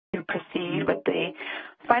to proceed with the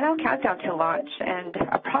final countdown to launch, and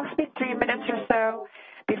approximately 3 minutes or so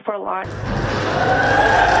before launch.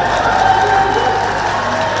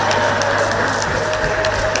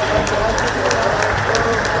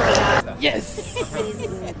 Yes!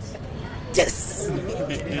 Yes!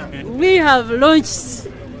 We have launched.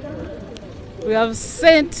 We have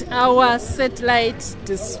sent our satellite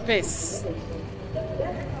to space.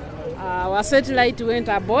 Our satellite went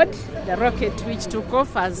aboard the rocket which took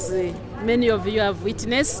off, as many of you have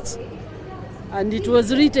witnessed. And it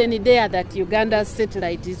was written there that Uganda's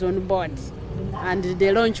satellite is on board. And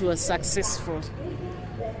the launch was successful.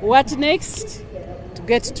 What next? To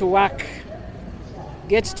get to work.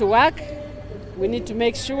 Get to work. We need to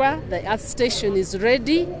make sure the Earth station is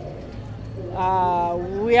ready.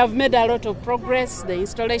 We have made a lot of progress. The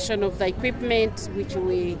installation of the equipment which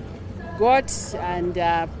we got, and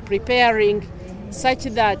preparing such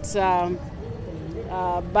that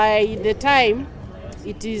by the time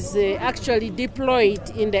it is actually deployed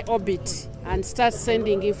in the orbit and starts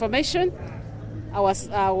sending information, our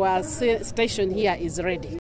station here is ready.